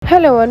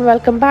Hello and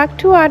welcome back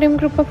to RM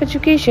Group of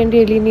Education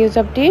Daily News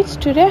Updates.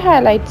 Today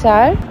highlights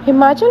are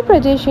Himachal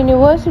Pradesh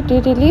University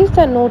released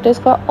a notice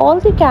for all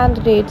the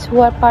candidates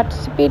who are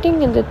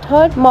participating in the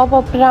third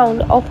mop-up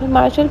round of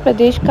Himachal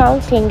Pradesh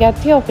counselling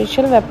at the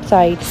official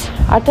website.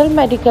 Atal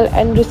Medical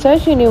and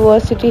Research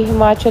University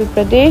Himachal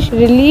Pradesh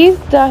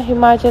released the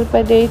Himachal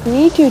Pradesh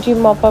NEET UG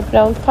mop-up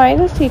round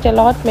final seat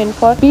allotment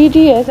for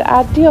BDS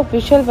at the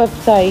official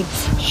website.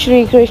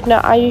 Shri Krishna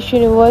Ayush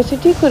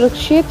University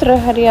Kurukshetra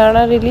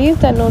Haryana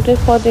released a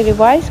notice for the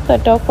revised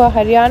cutoff for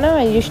Haryana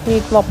Ayush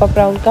NEET mop-up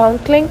round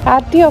counselling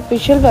at the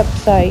official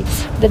website.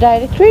 The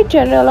Directorate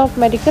General of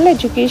Medical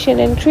Education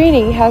and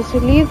Training has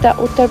released the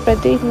Uttar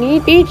Pradesh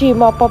NEET PG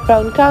mop-up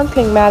round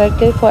counselling merit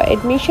list for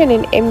admission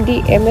in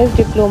MD MS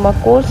diploma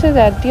courses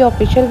at the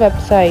official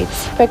website.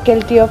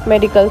 Faculty of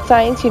Medical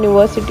Science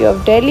University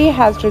of Delhi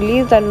has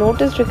released a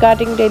notice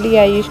regarding Delhi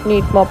Ayush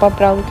NEET mop-up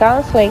round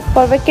counselling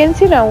for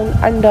vacancy round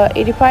under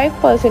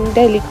 85%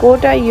 Delhi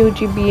quota UG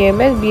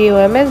BMS,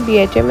 BOMS,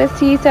 BHMS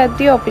seats at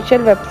the official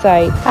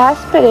website.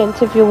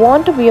 Aspirants, if you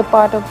want to be a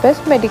part of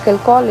Best Medical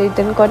College,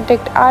 then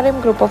contact RM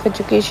Group of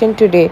Education today.